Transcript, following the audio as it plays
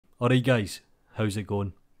Alright guys, how's it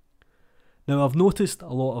going? Now I've noticed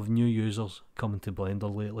a lot of new users coming to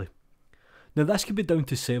Blender lately. Now this could be down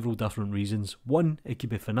to several different reasons. One, it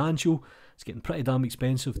could be financial, it's getting pretty damn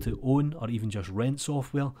expensive to own or even just rent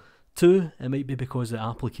software. Two, it might be because the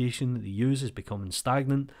application that they use is becoming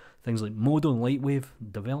stagnant, things like Modo and Lightwave,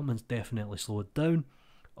 development's definitely slowed down.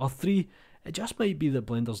 Or three, it just might be that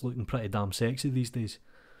Blender's looking pretty damn sexy these days.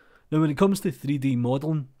 Now when it comes to 3D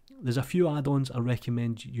modelling, there's a few add-ons I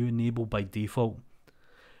recommend you enable by default.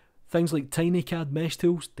 Things like TinyCAD mesh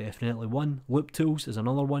tools, definitely one, loop tools is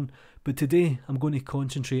another one, but today I'm going to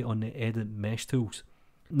concentrate on the edit mesh tools.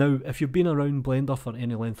 Now if you've been around Blender for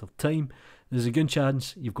any length of time, there's a good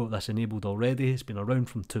chance you've got this enabled already. It's been around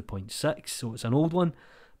from 2.6, so it's an old one,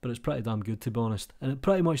 but it's pretty damn good to be honest, and it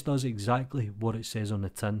pretty much does exactly what it says on the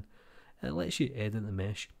tin. It lets you edit the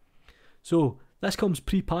mesh. So this comes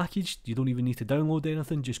pre-packaged, you don't even need to download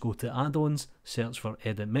anything, just go to add-ons, search for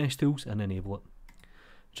edit mesh tools and enable it.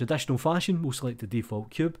 Traditional fashion, we'll select the default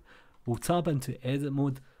cube, we'll tab into edit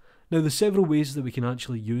mode. Now there's several ways that we can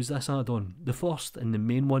actually use this add-on. The first and the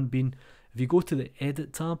main one being, if you go to the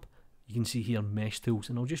edit tab, you can see here mesh tools,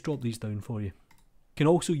 and I'll just drop these down for you. You can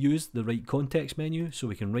also use the right context menu, so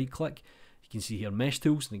we can right click, you can see here mesh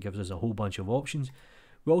tools and it gives us a whole bunch of options.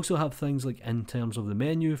 We also have things like in terms of the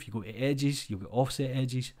menu, if you go to edges, you'll get offset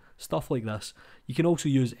edges, stuff like this. You can also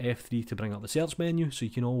use F3 to bring up the search menu, so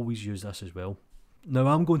you can always use this as well. Now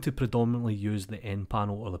I'm going to predominantly use the end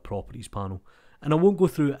panel or the properties panel, and I won't go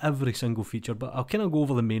through every single feature, but I'll kind of go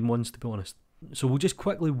over the main ones to be honest. So we'll just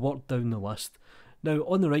quickly work down the list. Now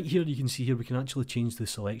on the right here, you can see here we can actually change the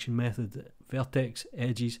selection method, vertex,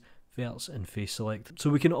 edges, verts and face select. So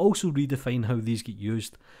we can also redefine how these get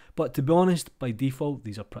used, but to be honest, by default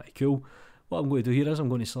these are pretty cool. What I'm going to do here is I'm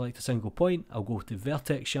going to select a single point, I'll go to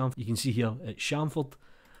vertex chamfer, you can see here it's chamfered.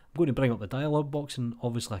 I'm going to bring up the dialog box and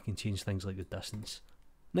obviously I can change things like the distance.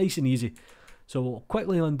 Nice and easy. So we'll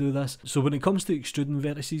quickly undo this. So when it comes to extruding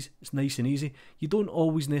vertices, it's nice and easy. You don't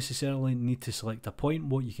always necessarily need to select a point.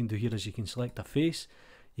 What you can do here is you can select a face,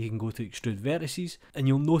 you can go to Extrude Vertices, and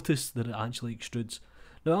you'll notice that it actually extrudes.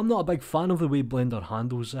 Now I'm not a big fan of the way Blender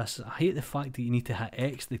handles this. I hate the fact that you need to hit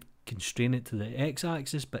X to constrain it to the X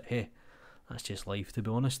axis, but hey, that's just life to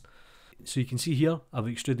be honest. So you can see here I've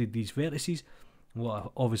extruded these vertices. What I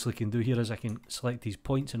obviously can do here is I can select these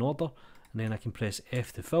points in order, and then I can press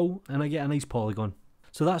F to fill and I get a nice polygon.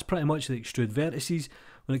 So that's pretty much the Extrude Vertices.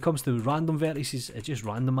 When it comes to random vertices, it just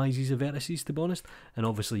randomizes the vertices to be honest, and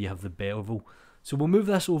obviously you have the bevel. So we'll move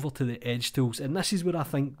this over to the edge tools, and this is where I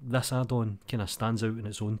think this add-on kind of stands out on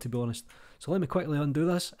its own to be honest. So let me quickly undo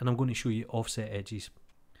this and I'm going to show you offset edges.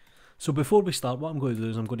 So before we start, what I'm going to do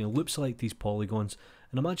is I'm going to loop select these polygons,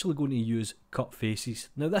 and I'm actually going to use cut faces.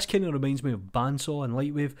 Now this kind of reminds me of bandsaw and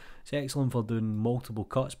Lightwave. It's excellent for doing multiple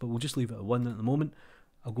cuts, but we'll just leave it at one at the moment.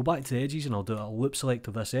 I'll go back to the edges and I'll do a loop select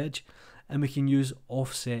of this edge, and we can use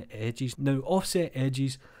offset edges. Now offset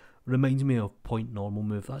edges reminds me of point normal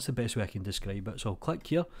move. That's the best way I can describe it. So I'll click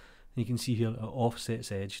here and you can see here it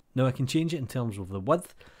offsets edge. Now I can change it in terms of the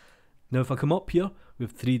width. Now if I come up here, we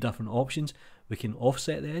have three different options. We can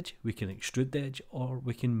offset the edge, we can extrude the edge, or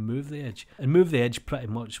we can move the edge. And move the edge pretty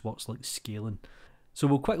much works like scaling. So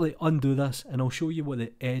we'll quickly undo this and I'll show you what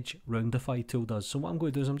the edge roundify tool does. So what I'm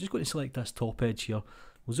going to do is I'm just going to select this top edge here.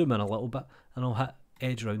 We'll zoom in a little bit and I'll hit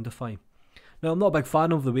edge roundify. Now I'm not a big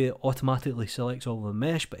fan of the way it automatically selects all the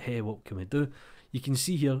mesh, but hey, what can we do? You can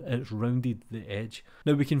see here it's rounded the edge.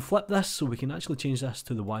 Now we can flip this, so we can actually change this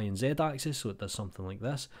to the Y and Z axis, so it does something like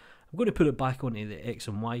this. I'm going to put it back onto the X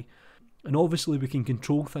and Y, and obviously we can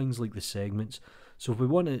control things like the segments. So if we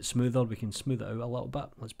want it smoother, we can smooth it out a little bit.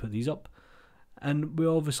 Let's put these up. And we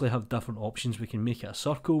obviously have different options. We can make it a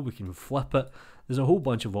circle, we can flip it. There's a whole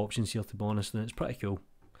bunch of options here to be honest, and it's pretty cool.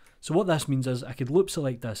 So what this means is I could loop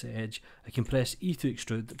select this edge, I can press E to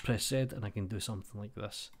extrude, press Z, and I can do something like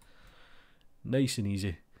this. Nice and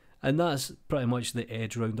easy. And that's pretty much the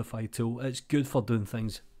edge roundify tool. It's good for doing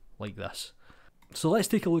things like this. So let's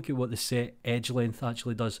take a look at what the set edge length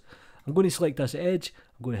actually does. I'm going to select this edge,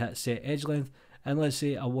 I'm going to hit set edge length, and let's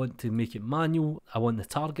say I want to make it manual. I want the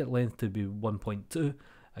target length to be 1.2.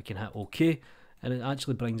 I can hit OK, and it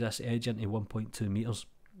actually brings this edge into 1.2 meters.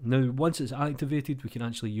 Now once it's activated, we can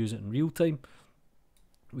actually use it in real time.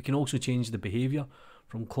 We can also change the behaviour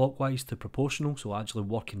from clockwise to proportional, so I'll actually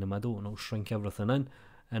work in the middle and I'll shrink everything in,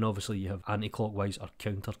 and obviously you have anti-clockwise or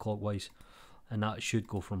counterclockwise, and that should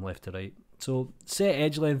go from left to right. So set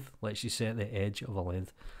edge length lets you set the edge of a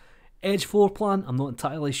length. Edge floor plan, I'm not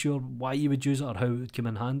entirely sure why you would use it or how it would come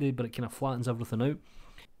in handy, but it kind of flattens everything out.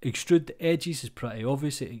 Extrude edges is pretty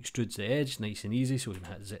obvious, it extrudes the edge, nice and easy, so we can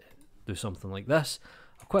hit do something like this.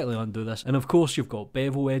 I'll quickly undo this, and of course you've got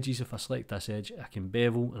bevel edges. If I select this edge, I can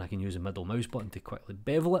bevel, and I can use the middle mouse button to quickly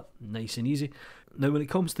bevel it, nice and easy. Now when it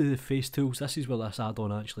comes to the face tools, this is where this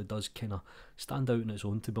add-on actually does kind of stand out on its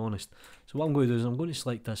own, to be honest. So what I'm going to do is I'm going to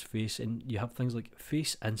select this face, and you have things like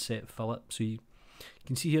face, inset, fillet. So you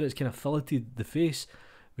can see here it's kind of filleted the face.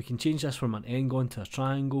 We can change this from an n-gon to a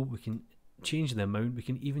triangle, we can change the amount, we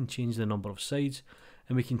can even change the number of sides,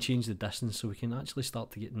 and we can change the distance, so we can actually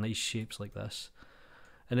start to get nice shapes like this.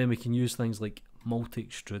 And then we can use things like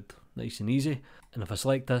multi-extrude, nice and easy. And if I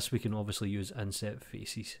select this, we can obviously use inset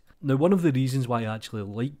faces. Now one of the reasons why I actually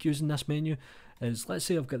like using this menu is, let's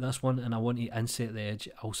say I've got this one and I want to inset the edge.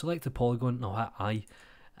 I'll select the polygon and I'll hit I,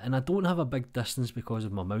 and I don't have a big distance because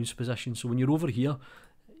of my mouse position. So when you're over here,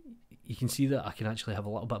 you can see that I can actually have a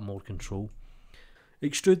little bit more control.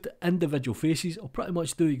 Extrude individual faces, I'll pretty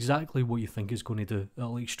much do exactly what you think it's going to do.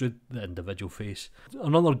 It'll extrude the individual face.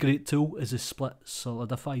 Another great tool is the split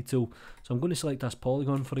solidify tool. So I'm going to select this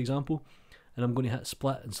polygon, for example, and I'm going to hit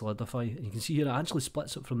split and solidify. And you can see here it actually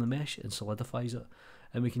splits it from the mesh and solidifies it.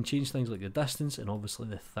 And we can change things like the distance and obviously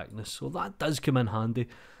the thickness. So that does come in handy.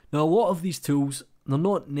 Now a lot of these tools, they're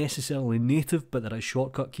not necessarily native, but there is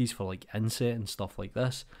shortcut keys for like inset and stuff like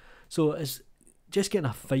this. So it's just getting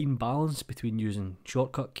a fine balance between using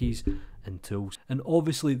shortcut keys and tools. And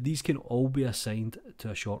obviously these can all be assigned to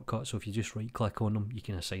a shortcut, so if you just right click on them you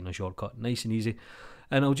can assign a shortcut, nice and easy.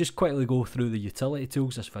 And I'll just quickly go through the utility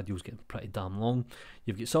tools. This video's getting pretty damn long.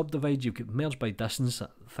 You've got subdivide, you've got merge by distance,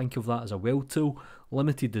 think of that as a weld tool.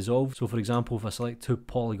 Limited dissolve, so for example if I select two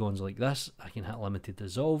polygons like this, I can hit limited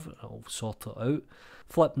dissolve, it'll sort it out.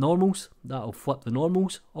 Flip normals, that'll flip the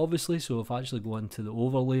normals obviously, so if I actually go into the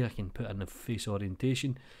overlay I can put in the face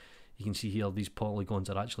orientation. You can see here these polygons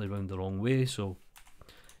are actually round the wrong way, so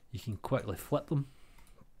you can quickly flip them.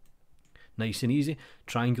 Nice and easy.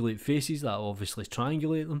 Triangulate faces, that'll obviously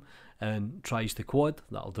triangulate them. And tries to quad,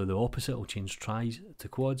 that'll do the opposite, it'll change tries to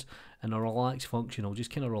quads. And a relax function, I'll just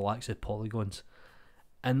kind of relax the polygons.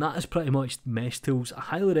 And that is pretty much mesh tools. I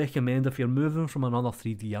highly recommend if you're moving from another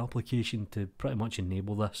 3D application to pretty much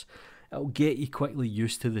enable this. It'll get you quickly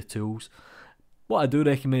used to the tools. What I do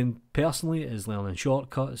recommend personally is learning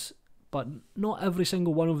shortcuts, but not every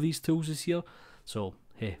single one of these tools is here. So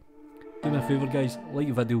hey, do me a favour guys, like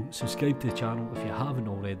the video, subscribe to the channel if you haven't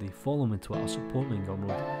already, follow me on Twitter, support me on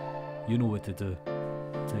Gumroad. You know what to do.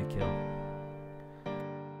 Take care.